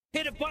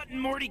Hit a button,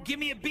 Morty. Give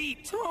me a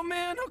beat. Oh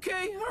man,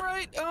 okay,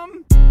 alright,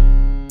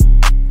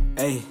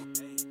 Hey,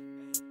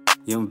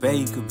 young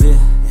baby could be.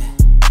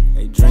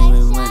 Hey,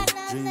 dreaming money.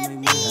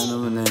 I know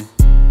my name.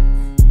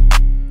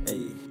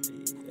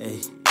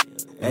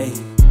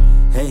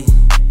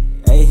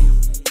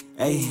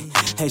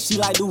 Hey, she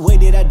like the way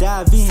that I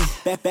dive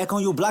in. Back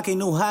on your block, ain't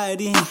no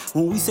hiding.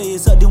 When we say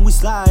it's up, then we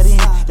slide in.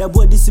 That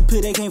boy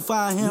disappear, they can't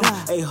find him.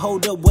 Hey,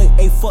 hold up, wait,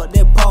 hey, fuck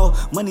that Paul.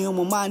 Money on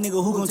my mind,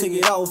 nigga, who gon' take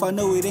it off? I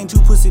know it ain't you,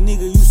 pussy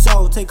nigga, you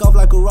saw. Take off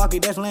like a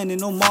rocket, that's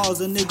landing on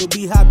Mars. A nigga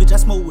be high, bitch, I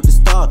smoke with the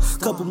stars.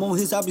 Couple more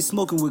hits, I be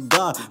smoking with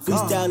God.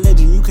 Freestyle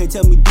legend, you can't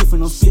tell me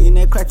different. I'm spitting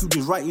that crack, you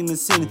just writing the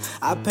sentence.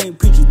 I paint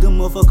pictures, them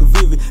motherfucker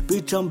vivid.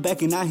 Bitch, I'm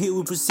back and I hit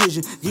with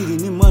precision.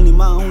 Getting in money,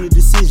 my only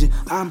decision.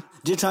 I'm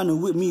just tryna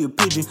whip me a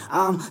pigeon.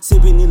 I'm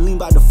sipping and lean,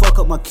 bout to fuck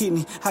up my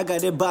kidney. I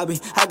got that Bobby,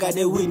 I got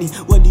that Whitney.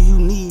 What do you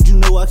need? You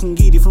know I can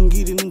get it. From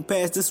getting them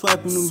past to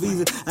swiping them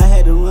visas. I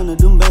had to run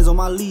them bands on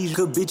my leisure.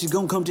 Cause bitches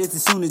gon' come just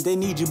as soon as they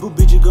need you. But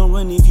bitches gon'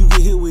 run if you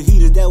get hit with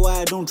heaters. That's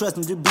why I don't trust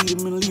them, just beat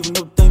them and leave them.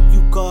 No thank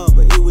you card,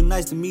 but it was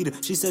nice to meet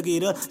her. She suck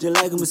it up just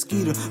like a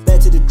mosquito. Back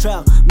to the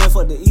trap, man,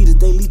 fuck the eaters.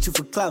 They leech you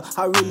for clout,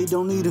 I really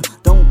don't need them.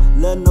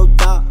 Don't love no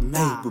thought,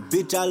 hey, but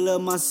bitch I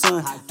love my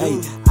son.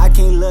 Hey, I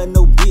can't love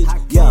no bitch,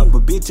 yeah,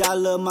 but bitch I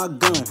love my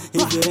gun.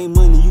 If it ain't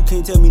money, you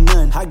can't tell me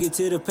nothing. I get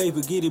to the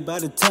paper, get it by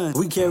the ton.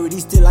 We carry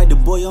these still like the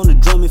boy on the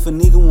drum. If a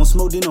nigga want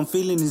smoke, then I'm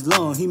feeling his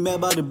lung. He mad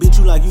about the bitch,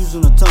 you like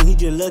using the tongue. He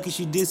just lucky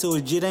she did, so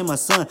his jit ain't my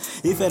son.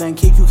 If it ain't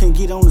kick, you can't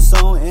get on the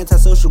song.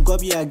 Antisocial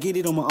guap, yeah, I get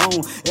it on my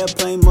own.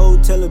 Airplane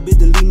mode, tell a bitch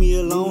to leave me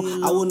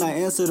alone. I will not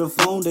answer the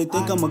phone, they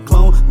think I'm a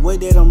clone. The way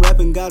that I'm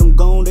rapping got them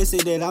gone, they say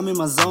that I'm in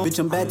my zone. Bitch,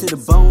 I'm back to the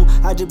bone,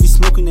 I just be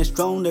smoking that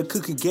strong. That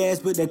cookie gas,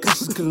 but that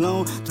cookie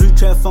cologne.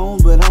 3-trap phone,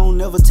 but I don't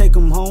never take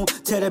them home.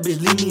 Tell that bitch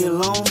leave me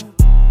alone.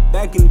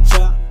 Back in the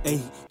trap,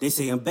 ayy, they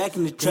say I'm back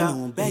in the trap.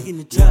 I'm back in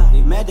the trap,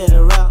 they mad that I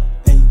rap,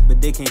 ayy,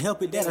 but they can't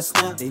help it that I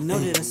snap. They know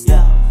that I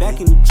snap. Back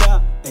in the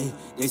trap, ayy,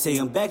 they say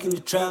I'm back in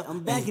the trap. I'm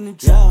back in the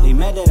trap, they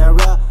mad that I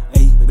rap,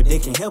 ayy, but they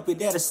can't help it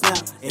that I snap,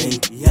 ayy,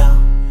 yeah.